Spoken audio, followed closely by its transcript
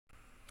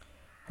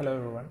Hello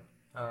everyone.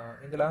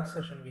 In the last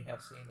session we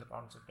have seen the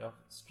concept of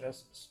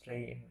stress,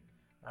 strain,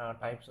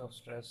 types of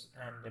stress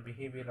and the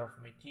behavior of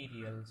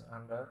materials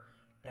under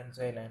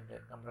tensile and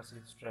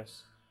compressive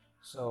stress.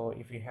 So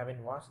if you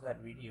haven't watched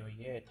that video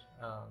yet,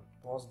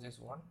 pause this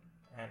one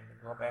and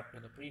go back to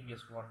the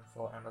previous one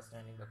for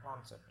understanding the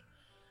concept.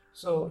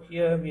 So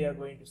here we are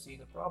going to see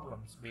the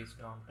problems based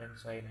on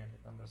tensile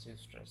and compressive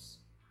stress.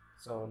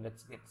 So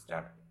let's get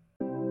started.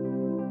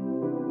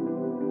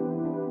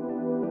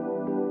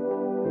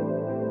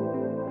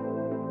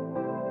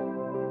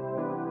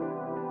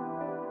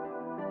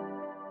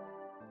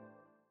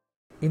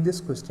 In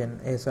this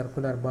question, a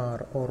circular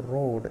bar or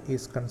rod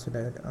is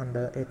considered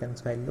under a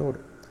tensile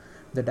load.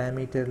 The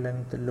diameter,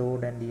 length,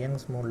 load and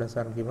Young's modulus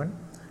are given.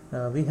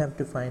 We have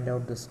to find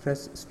out the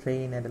stress,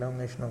 strain and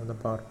elongation of the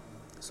bar.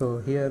 So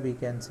here we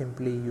can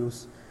simply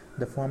use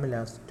the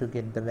formulas to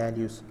get the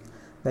values.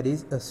 That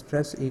is, a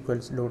stress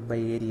equals load by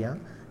area.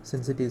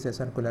 Since it is a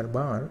circular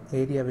bar,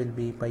 area will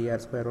be pi r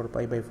square or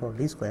pi by 4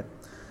 d square.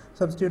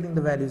 Substituting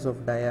the values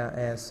of dia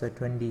as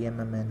 20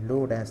 mm and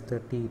load as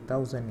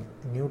 30,000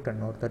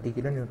 Newton or 30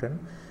 kilonewton,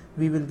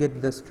 we will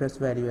get the stress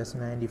value as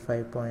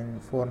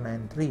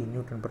 95.493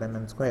 Newton per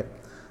mm square.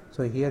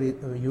 So here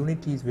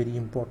unit is very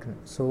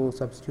important. So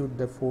substitute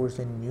the force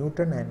in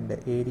Newton and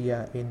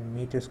area in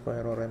meter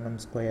square or mm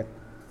square.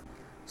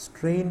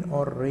 Strain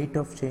or rate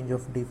of change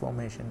of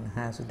deformation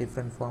has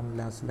different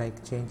formulas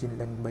like change in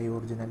length by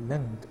original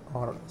length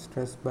or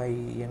stress by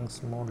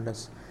Young's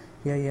modulus.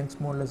 Here Young's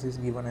modulus is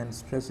given and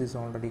stress is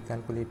already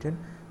calculated,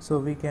 so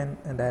we can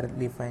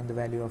directly find the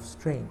value of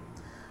strain.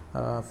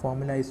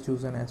 Formula is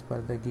chosen as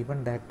per the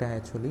given data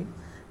actually,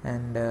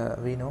 and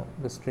we know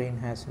the strain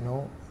has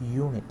no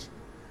unit,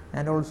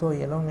 and also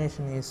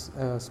elongation is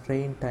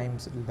strain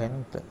times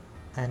length,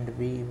 and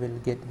we will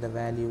get the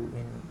value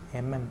in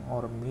mm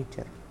or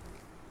meter.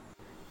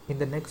 In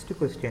the next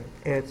question,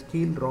 a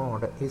steel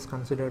rod is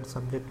considered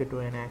subjected to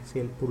an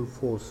axial pull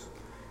force.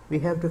 We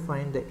have to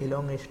find the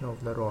elongation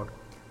of the rod.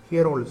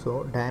 Here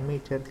also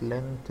diameter,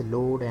 length,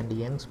 load and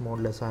Young's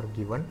modulus are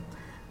given.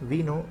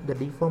 We know the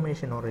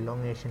deformation or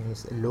elongation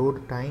is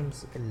load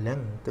times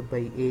length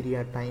by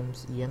area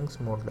times Young's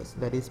modulus,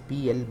 that is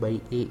PL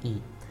by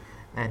AE.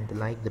 And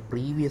like the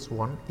previous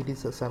one, it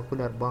is a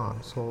circular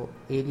bar, so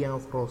area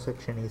of cross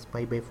section is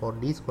pi by 4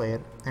 d square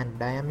and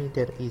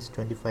diameter is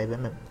 25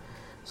 mm.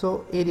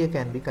 So area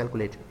can be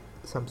calculated.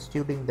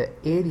 Substituting the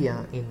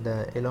area in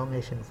the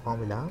elongation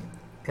formula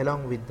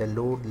along with the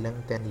load,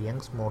 length and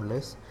Young's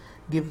modulus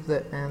gives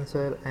the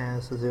answer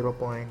as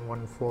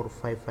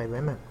 0.1455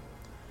 mm.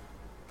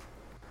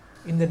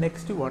 In the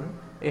next one,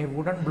 a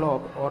wooden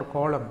block or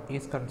column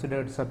is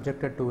considered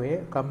subjected to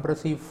a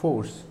compressive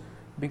force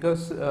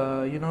because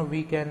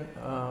we can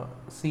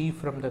see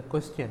from the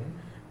question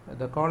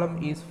the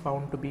column is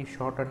found to be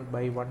shortened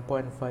by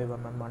 1.5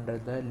 mm under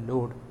the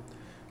load.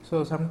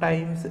 So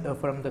sometimes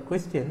from the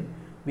question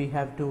we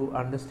have to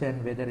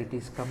understand whether it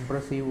is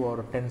compressive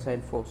or tensile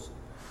force.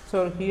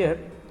 So here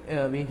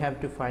we have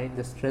to find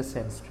the stress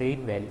and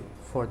strain value.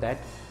 For that,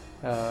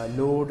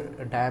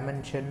 load,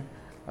 dimension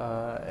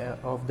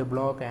of the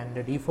block and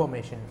the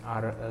deformation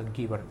are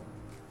given.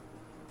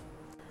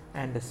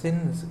 And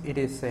since it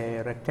is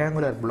a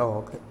rectangular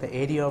block, the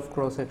area of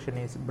cross section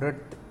is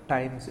breadth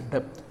times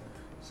depth.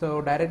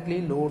 So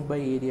directly load by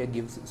area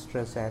gives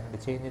stress and the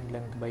change in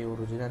length by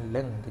original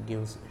length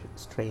gives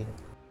strain.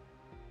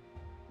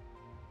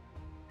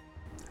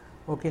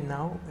 Okay,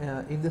 now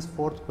in this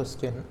fourth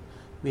question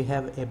we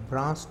have a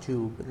brass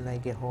tube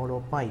like a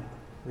hollow pipe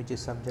which is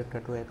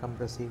subjected to a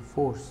compressive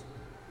force.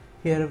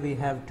 Here we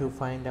have to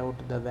find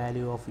out the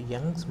value of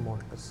Young's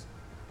modulus.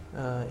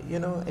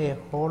 A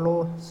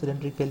hollow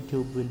cylindrical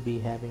tube will be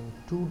having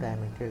two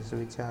diameters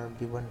which are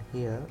given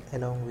here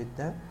along with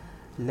the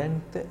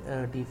length,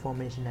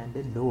 deformation and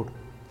the load.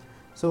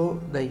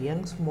 So the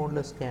Young's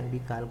modulus can be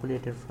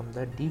calculated from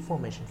the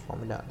deformation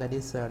formula, that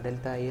is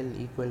delta L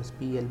equals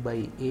PL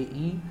by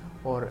AE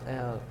or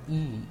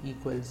E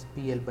equals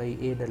PL by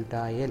A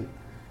delta L,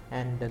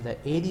 and the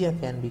area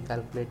can be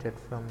calculated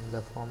from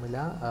the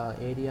formula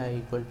area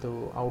equal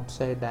to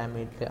outside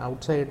diameter,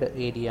 outside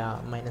area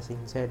minus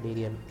inside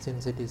area,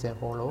 since it is a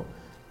hollow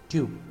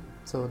tube.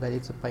 So that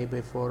is pi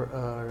by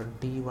 4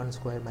 d1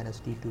 square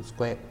minus d2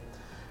 square.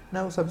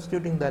 Now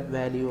substituting that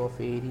value of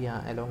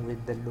area along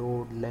with the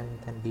load,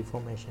 length and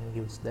deformation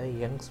gives the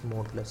Young's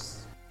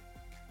modulus.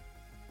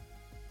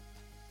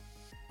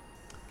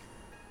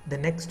 The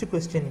next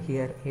question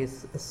here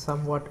is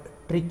somewhat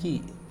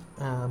tricky,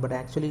 but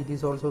actually it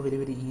is also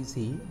very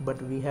easy,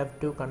 but we have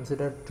to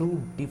consider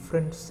two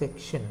different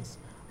sections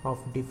of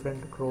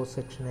different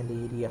cross-sectional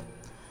area.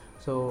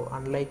 So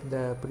unlike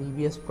the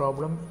previous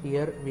problem,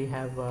 here we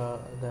have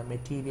the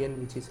material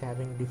which is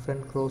having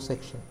different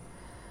cross-section.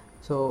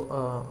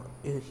 So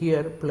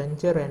here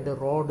plunger and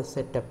rod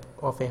setup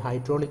of a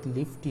hydraulic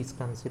lift is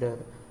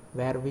considered,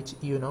 where which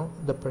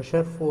the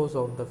pressure force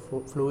of the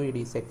fluid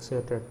is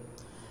exerted.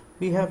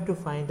 We have to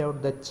find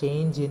out the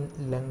change in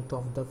length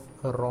of the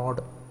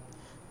rod.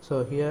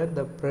 So here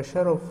the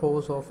pressure of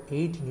force of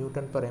 8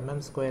 Newton per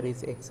mm square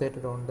is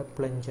exerted on the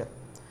plunger,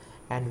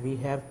 and we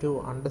have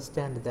to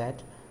understand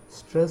that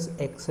stress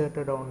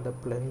exerted on the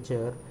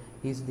plunger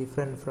is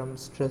different from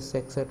stress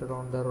exerted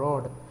on the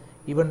rod,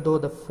 even though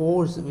the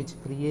force which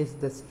creates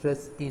the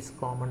stress is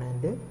common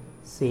and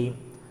same.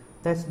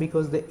 That's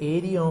because the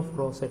area of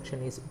cross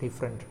section is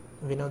different.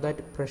 We know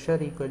that pressure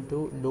equal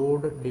to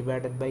load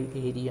divided by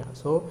area.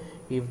 So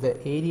if the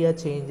area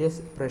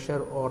changes,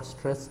 pressure or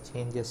stress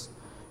changes.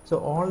 So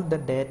all the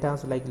data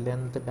like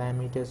length,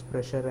 diameters,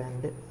 pressure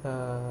and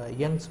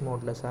Young's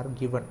modulus are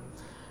given.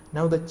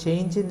 Now the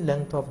change in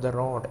length of the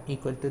rod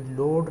equal to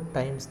load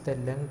times the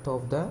length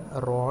of the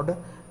rod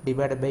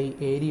divided by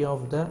area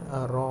of the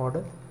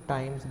rod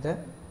times the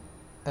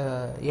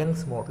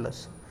Young's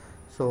modulus.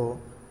 So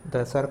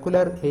the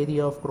circular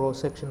area of cross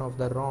section of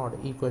the rod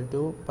equal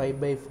to pi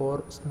by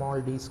 4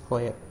 small d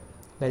square.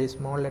 That is,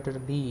 small letter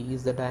d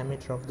is the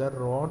diameter of the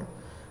rod,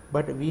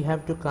 but we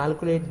have to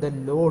calculate the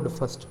load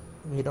first.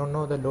 We don't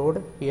know the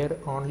load here,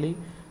 only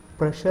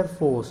pressure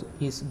force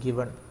is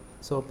given.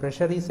 So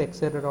pressure is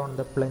exerted on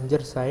the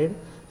plunger side,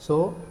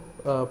 so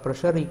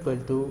pressure equal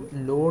to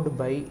load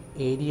by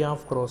area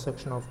of cross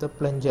section of the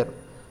plunger.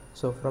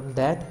 So from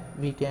that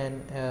we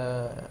can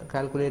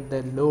calculate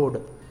the load,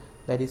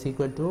 that is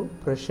equal to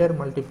pressure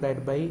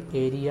multiplied by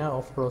area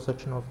of cross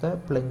section of the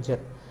plunger,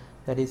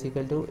 that is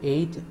equal to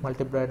 8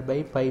 multiplied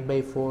by pi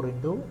by 4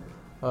 into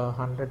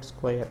 100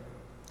 square.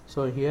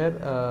 So here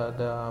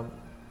the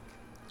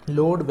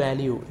load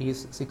value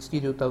is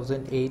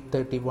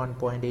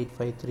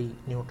 62,831.853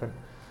 Newton.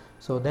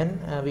 So then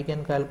we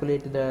can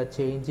calculate the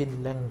change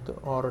in length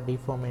or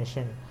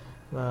deformation,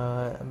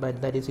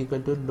 but that is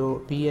equal to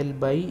PL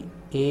by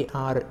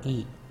ARE.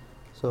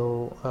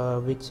 So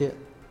which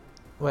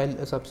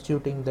while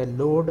substituting the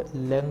load,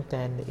 length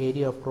and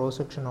area of cross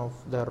section of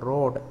the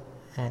rod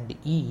and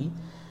E,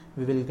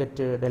 we will get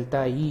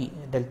delta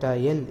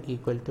L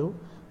equal to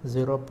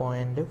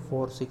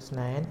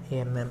 0.469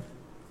 mm.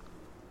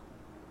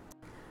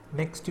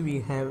 Next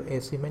we have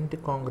a cement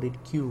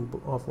concrete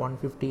cube of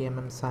 150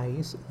 mm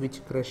size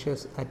which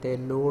crushes at a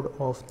load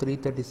of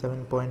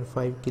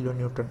 337.5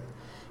 kN.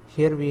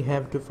 Here we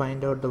have to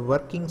find out the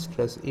working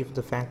stress if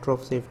the factor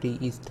of safety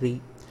is 3.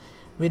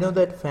 We know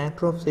that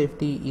factor of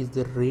safety is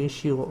the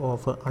ratio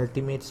of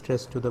ultimate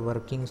stress to the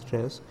working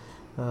stress.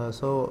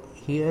 So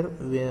here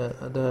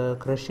the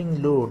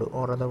crushing load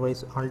or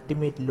otherwise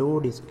ultimate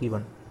load is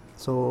given.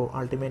 So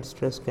ultimate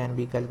stress can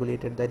be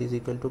calculated, that is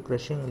equal to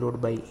crushing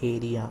load by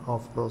area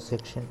of cross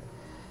section,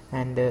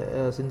 and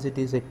since it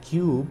is a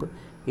cube,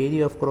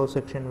 area of cross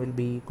section will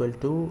be equal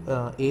to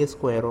a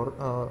square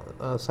or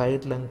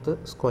side length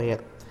square.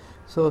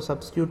 So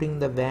substituting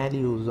the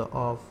values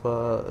of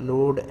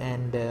load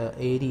and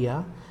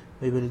area,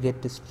 we will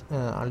get this,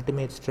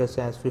 ultimate stress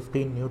as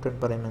 15 Newton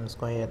per mm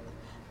square,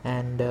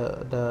 and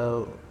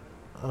the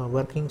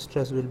working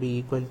stress will be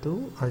equal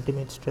to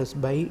ultimate stress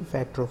by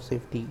factor of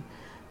safety,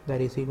 that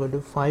is equal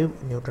to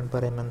 5 Newton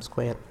per mm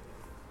square.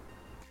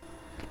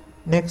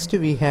 Next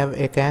we have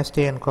a cast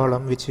iron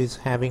column which is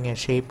having a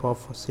shape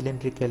of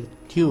cylindrical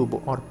tube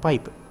or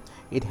pipe.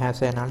 It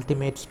has an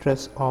ultimate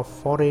stress of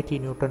 480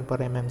 Newton per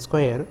mm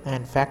square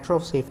and factor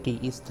of safety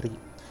is 3.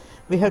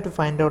 We have to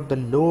find out the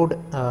load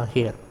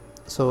here.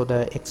 So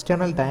the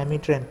external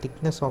diameter and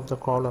thickness of the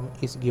column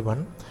is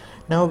given.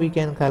 Now we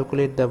can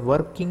calculate the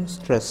working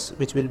stress,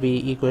 which will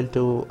be equal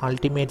to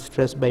ultimate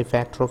stress by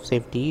factor of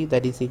safety,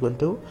 that is equal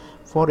to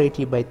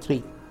 480 by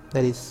 3,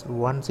 that is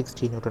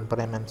 160 Newton per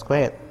mm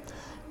square.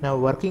 Now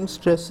working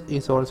stress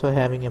is also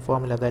having a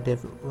formula, that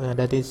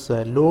is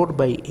load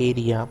by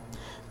area.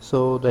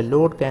 So the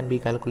load can be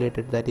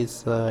calculated, that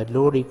is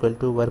load equal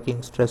to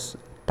working stress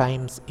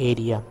times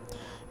area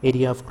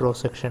of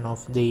cross section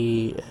of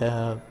the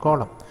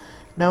column.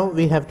 Now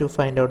we have to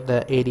find out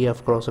the area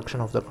of cross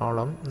section of the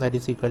column, that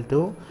is equal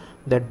to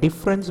the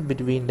difference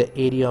between the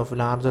area of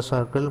larger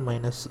circle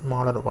minus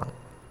smaller one,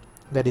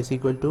 that is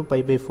equal to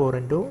pi by 4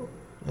 into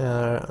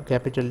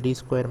capital D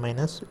square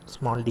minus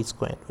small d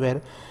square,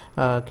 where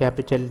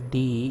capital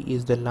D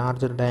is the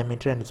larger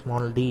diameter and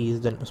small d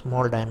is the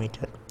small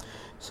diameter.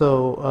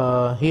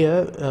 So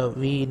here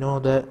we know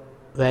the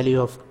value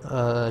of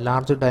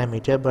larger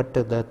diameter, but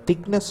the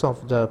thickness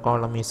of the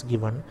column is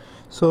given,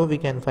 so we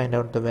can find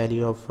out the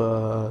value of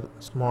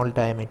small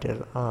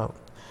diameter.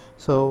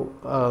 So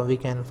we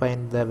can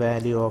find the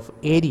value of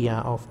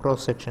area of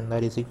cross section,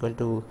 that is equal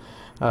to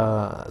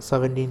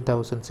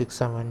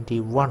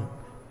 17,671.459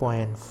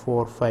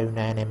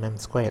 mm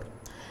square.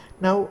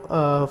 Now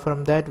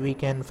from that we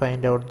can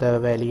find out the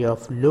value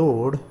of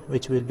load,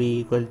 which will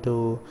be equal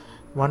to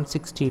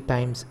 160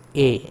 times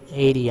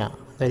area,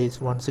 that is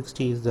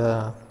 160 is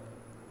the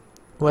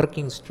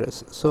working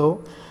stress,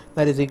 so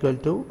that is equal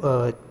to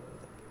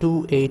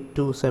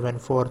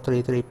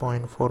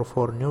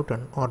 2827433.44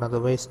 Newton, or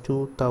otherwise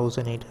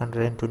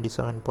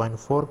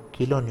 2827.4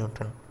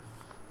 kilonewton.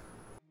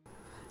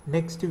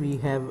 Next we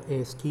have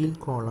a steel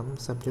column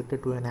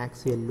subjected to an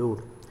axial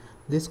load.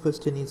 This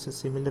question is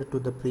similar to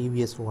the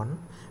previous one.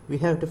 We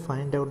have to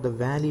find out the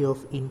value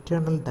of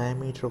internal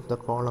diameter of the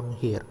column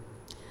here.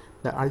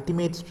 The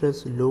ultimate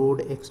stress,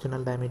 load,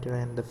 external diameter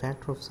and the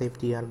factor of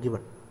safety are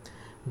given.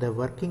 The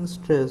working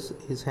stress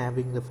is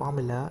having the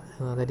formula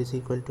that is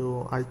equal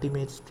to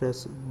ultimate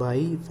stress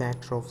by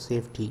factor of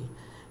safety.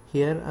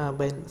 Here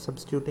by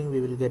substituting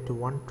we will get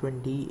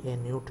 120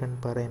 Newton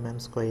per mm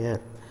square.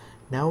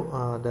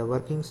 Now the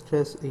working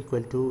stress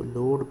equal to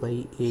load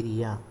by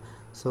area.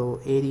 So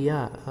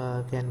area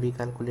can be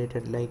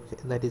calculated like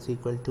that is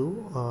equal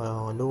to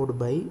load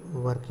by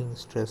working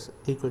stress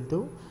equal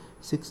to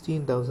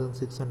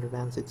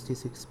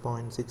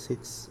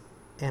 16,666.66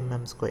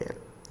 mm square.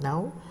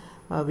 Now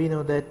we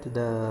know that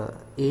the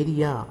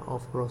area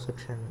of cross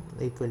section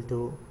equal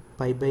to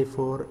pi by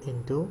 4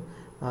 into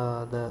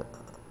the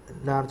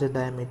larger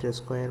diameter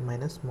square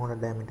minus smaller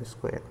diameter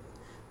square.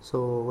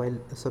 So while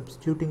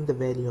substituting the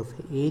value of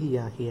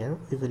area here,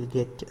 we will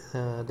get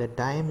the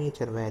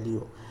diameter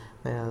value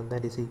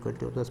that is equal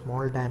to the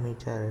small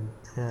diameter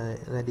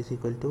that is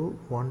equal to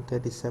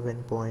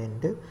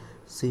 137.038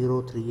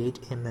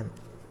 mm.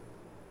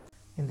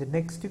 In the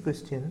next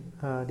question,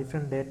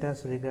 different data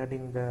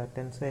regarding the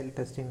tensile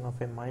testing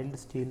of a mild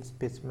steel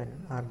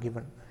specimen are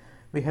given.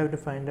 We have to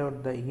find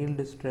out the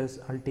yield stress,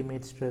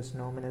 ultimate stress,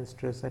 nominal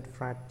stress at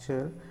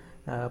fracture,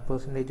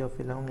 percentage of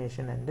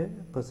elongation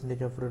and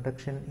percentage of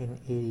reduction in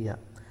area.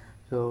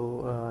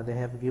 So they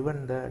have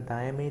given the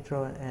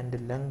diameter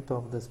and length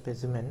of the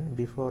specimen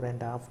before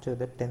and after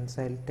the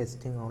tensile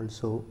testing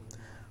also.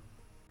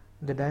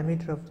 The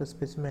diameter of the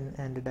specimen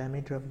and the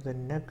diameter of the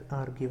neck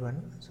are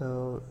given,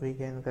 so we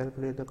can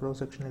calculate the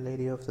cross-sectional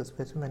area of the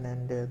specimen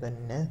and the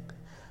neck.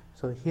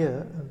 So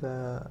here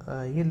the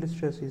yield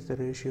stress is the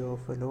ratio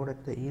of load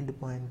at the yield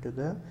point to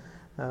the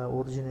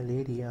original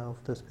area of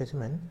the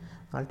specimen.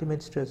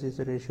 Ultimate stress is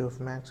the ratio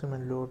of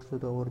maximum load to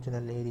the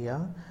original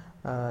area,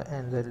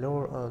 and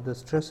the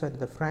stress at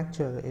the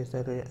fracture is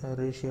the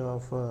ratio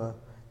of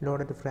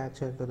load at the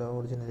fracture to the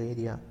original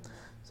area.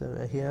 So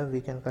here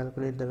we can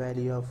calculate the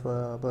value of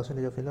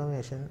percentage of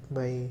elongation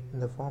by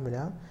the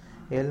formula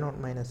L0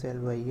 minus L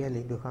by L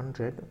into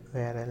 100,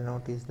 where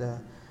L0 is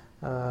the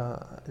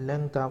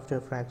length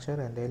after fracture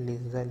and L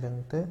is the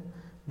length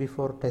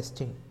before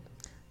testing.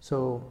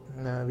 So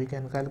we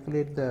can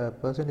calculate the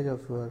percentage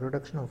of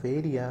reduction of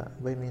area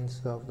by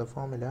means of the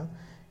formula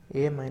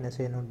A minus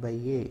A0 by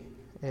A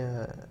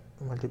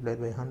multiplied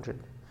by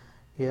 100.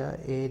 Here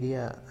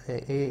area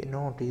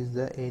A0 is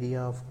the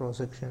area of cross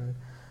section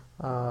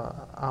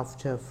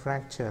after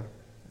fracture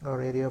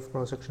or area of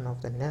cross section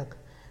of the neck,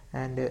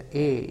 and A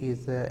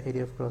is the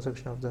area of cross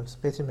section of the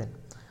specimen.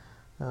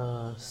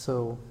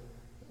 So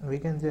we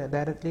can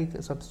directly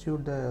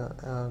substitute the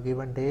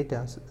given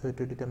data to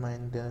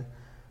determine the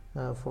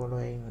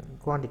following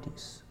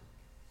quantities.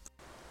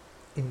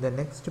 In the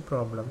next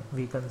problem,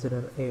 we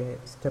consider a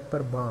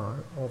stepper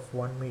bar of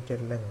 1 meter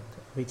length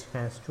which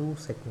has two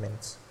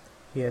segments.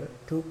 Here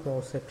two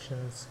cross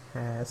sections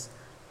has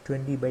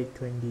 20 by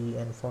 20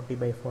 and 40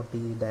 by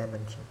 40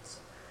 dimensions.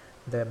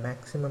 The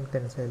maximum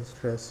tensile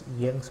stress,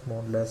 Young's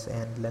modulus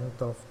and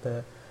length of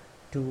the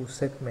two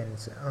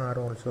segments are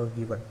also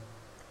given.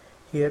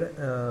 Here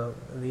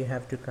we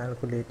have to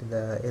calculate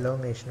the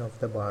elongation of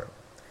the bar.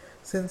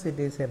 Since it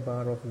is a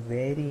bar of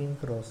varying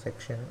cross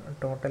section,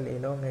 total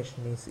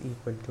elongation is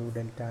equal to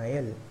delta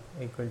L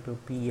equal to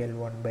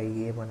PL1 by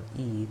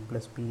A1E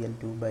plus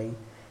PL2 by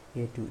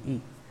A2E.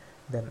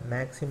 The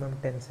maximum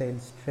tensile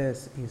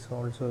stress is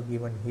also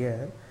given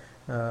here,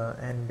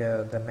 and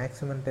the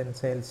maximum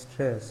tensile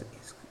stress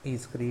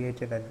is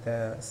created at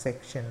the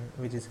section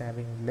which is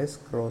having less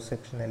cross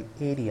sectional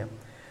area.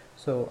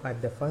 So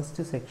at the first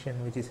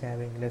section which is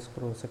having less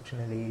cross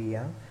sectional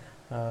area,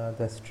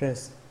 the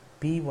stress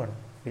P1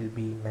 will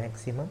be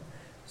maximum.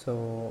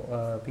 So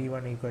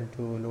P1 equal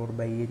to load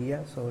by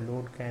area, so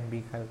load can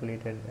be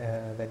calculated,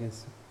 that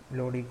is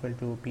load equal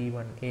to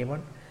P1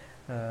 A1,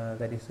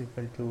 that is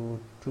equal to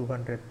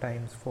 200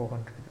 times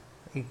 400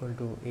 equal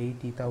to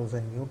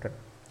 80,000 Newton.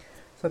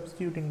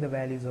 Substituting the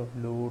values of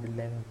load,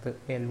 length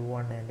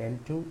L1 and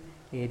L2,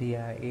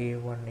 area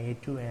A1,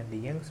 A2 and the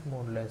Young's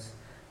modulus,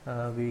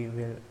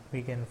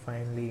 we can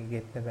finally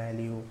get the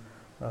value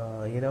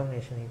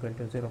elongation equal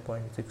to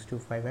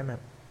 0.625 mm.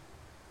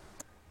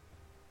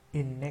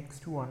 In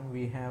next one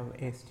we have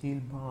a steel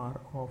bar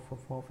of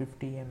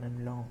 450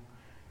 mm long.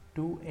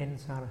 Two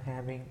ends are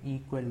having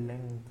equal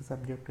length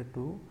subjected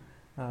to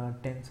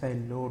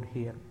tensile load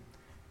here.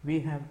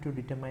 We have to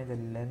determine the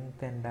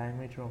length and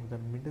diameter of the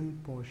middle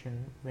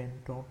portion when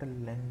total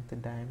length,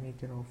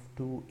 diameter of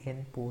two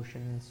end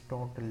portions,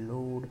 total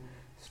load,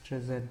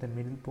 stress at the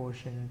middle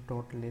portion,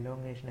 total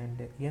elongation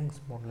and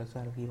Young's modulus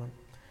are given.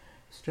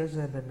 Stress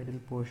at the middle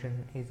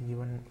portion is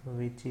given,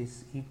 which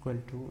is equal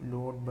to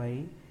load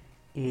by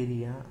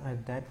area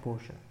at that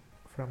portion.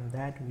 From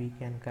that we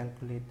can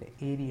calculate the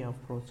area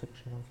of cross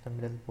section of the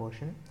middle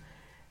portion,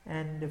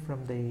 and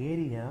from the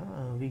area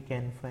we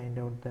can find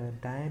out the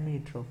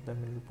diameter of the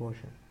middle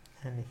portion,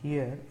 and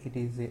here it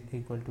is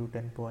equal to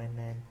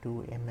 10.92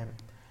 mm.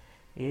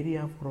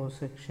 Area of cross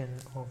section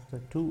of the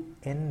two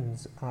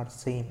ends are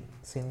same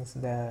since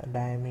the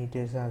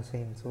diameters are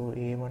same, so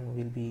A1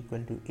 will be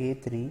equal to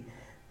A3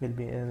 will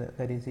be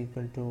that is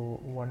equal to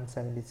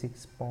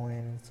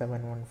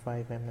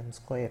 176.715 mm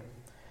square.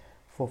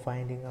 For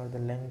finding out the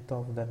length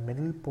of the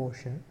middle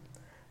portion,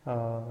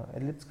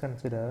 let's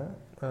consider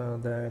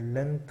the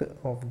length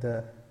of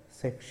the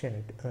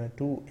section,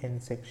 two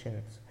end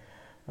sections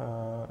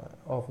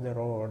of the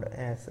rod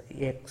as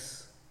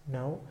x.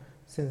 Now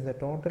since the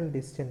total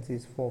distance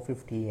is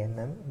 450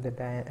 mm, the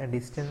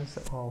distance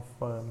of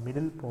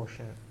middle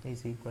portion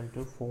is equal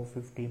to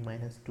 450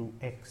 minus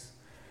 2x.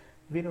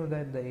 We know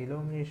that the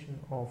elongation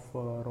of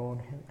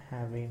rod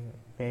having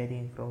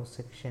varying cross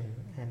section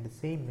and the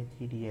same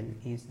material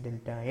is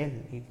delta L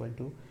equal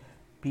to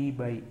P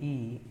by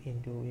E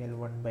into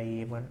L1 by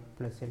A1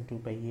 plus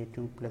L2 by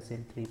A2 plus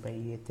L3 by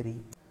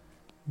A3.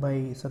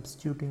 By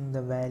substituting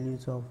the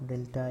values of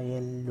delta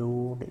L,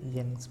 load,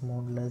 Young's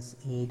modulus,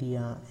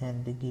 area,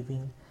 and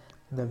giving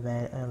the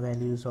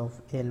values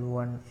of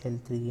L1,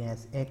 L3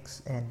 as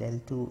x and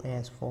L2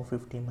 as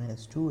 450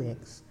 minus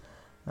 2x,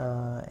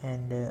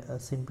 and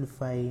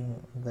simplifying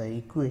the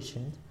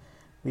equation,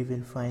 we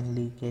will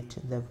finally get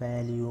the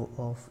value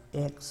of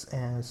x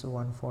as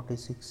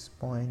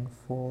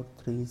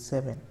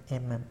 146.437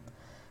 mm.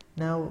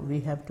 Now we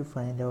have to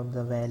find out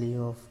the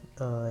value of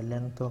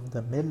length of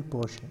the middle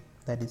portion,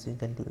 that is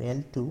equal to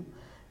L2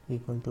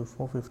 equal to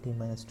 450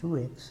 minus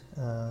 2x,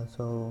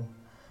 so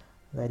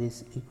that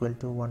is equal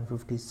to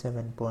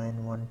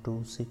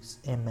 157.126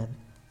 mm.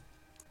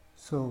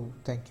 So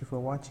thank you for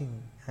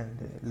watching,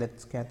 and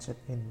let's catch up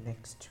in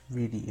next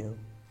video.